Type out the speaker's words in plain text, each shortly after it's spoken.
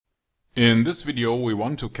In this video we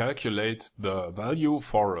want to calculate the value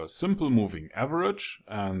for a simple moving average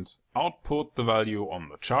and output the value on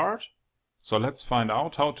the chart. So let's find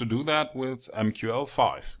out how to do that with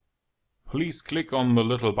MQL5. Please click on the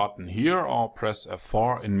little button here or press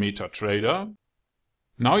F4 in MetaTrader.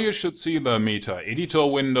 Now you should see the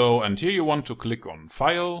MetaEditor window, and here you want to click on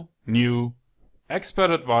File, New,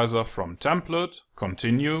 Expert Advisor from Template,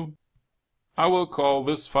 Continue. I will call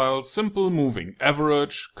this file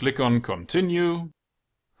SimpleMovingAverage, click on Continue,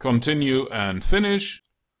 Continue and Finish.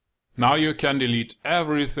 Now you can delete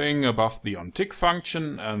everything above the onTick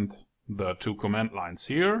function and the two command lines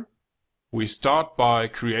here. We start by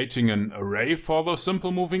creating an array for the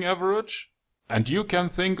SimpleMovingAverage, and you can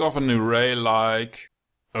think of an array like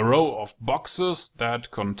a row of boxes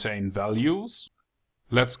that contain values.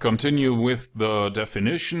 Let's continue with the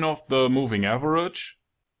definition of the moving average.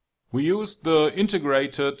 We use the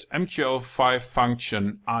integrated MQL5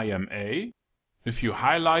 function IMA. If you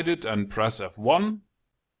highlight it and press F1,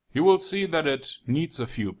 you will see that it needs a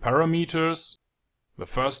few parameters. The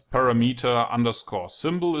first parameter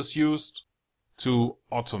 _symbol is used to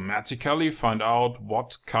automatically find out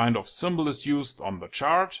what kind of symbol is used on the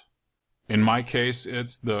chart. In my case,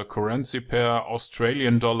 it's the currency pair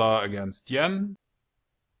Australian dollar against yen.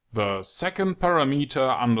 The second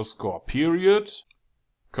parameter _period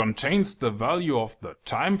contains the value of the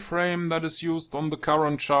time frame that is used on the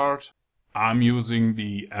current chart. I'm using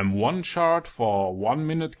the M1 chart for 1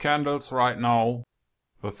 minute candles right now.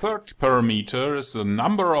 The third parameter is the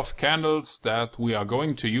number of candles that we are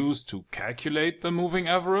going to use to calculate the moving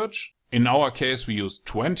average. In our case we use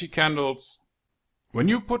 20 candles. When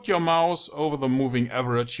you put your mouse over the moving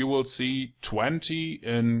average, you will see 20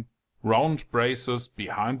 in round braces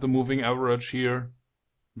behind the moving average here.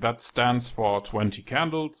 That stands for 20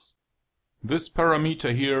 candles. This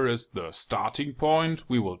parameter here is the starting point.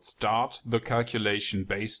 We will start the calculation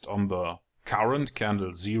based on the current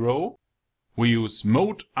candle 0. We use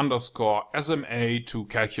mode _SMA to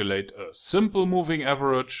calculate a simple moving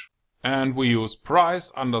average. And we use price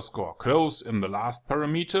 _close in the last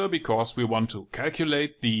parameter because we want to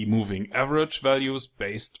calculate the moving average values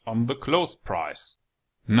based on the closed price.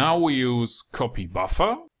 Now we use copy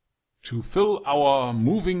buffer to fill our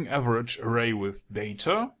moving average array with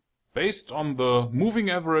data based on the moving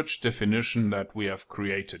average definition that we have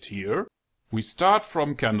created here. We start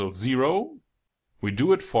from candle 0. We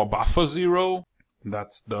do it for buffer 0.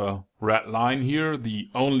 That's the red line here, the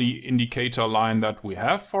only indicator line that we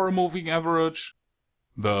have for a moving average.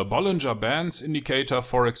 The Bollinger Bands indicator,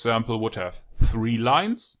 for example, would have 3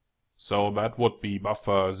 lines. So that would be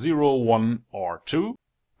buffer 0, 1 or 2.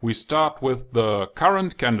 We start with the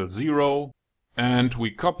current candle 0 and we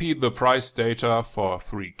copy the price data for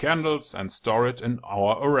 3 candles and store it in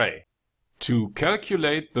our array. To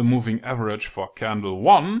calculate the moving average for candle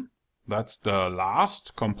 1, that's the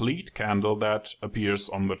last complete candle that appears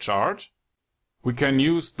on the chart, we can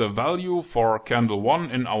use the value for candle 1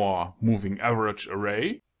 in our moving average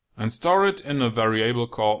array and store it in a variable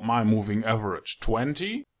called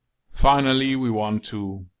myMovingAverage20. Finally, we want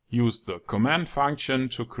to use the command function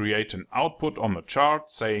to create an output on the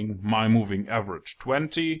chart saying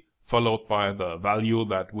myMovingAverage20 followed by the value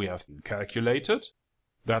that we have calculated.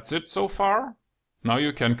 That's it so far. Now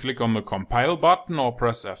you can click on the compile button or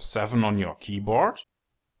press F7 on your keyboard.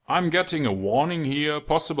 I'm getting a warning here,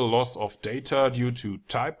 possible loss of data due to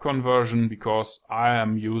type conversion because I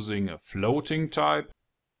am using a floating type.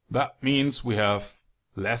 That means we have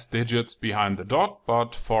less digits behind the dot,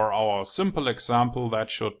 but for our simple example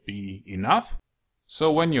that should be enough.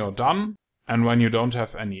 So when you're done and when you don't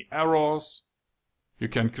have any errors, you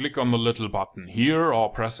can click on the little button here or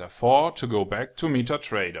press F4 to go back to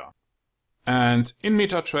MetaTrader. And in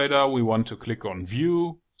MetaTrader we want to click on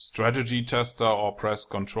View, Strategy Tester or press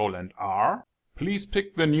Ctrl and R. Please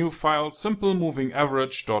pick the new file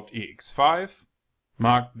SimpleMovingAverage.ex5,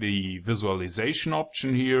 mark the visualization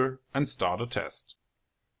option here and start a test.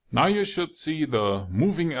 Now you should see the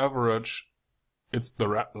moving average. It's the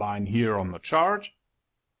red line here on the chart.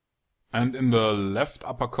 And in the left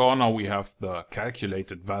upper corner we have the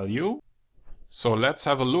calculated value. So let's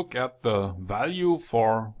have a look at the value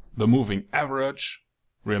for the moving average.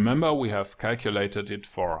 Remember, we have calculated it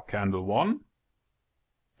for candle 1.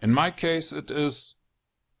 In my case it is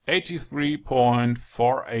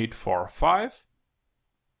 83.4845.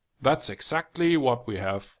 That's exactly what we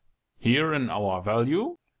have here in our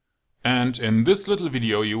value. And in this little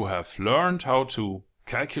video you have learned how to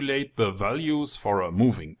calculate the values for a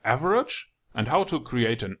moving average and how to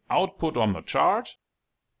create an output on the chart.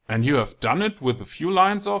 And you have done it with a few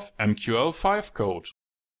lines of MQL5 code.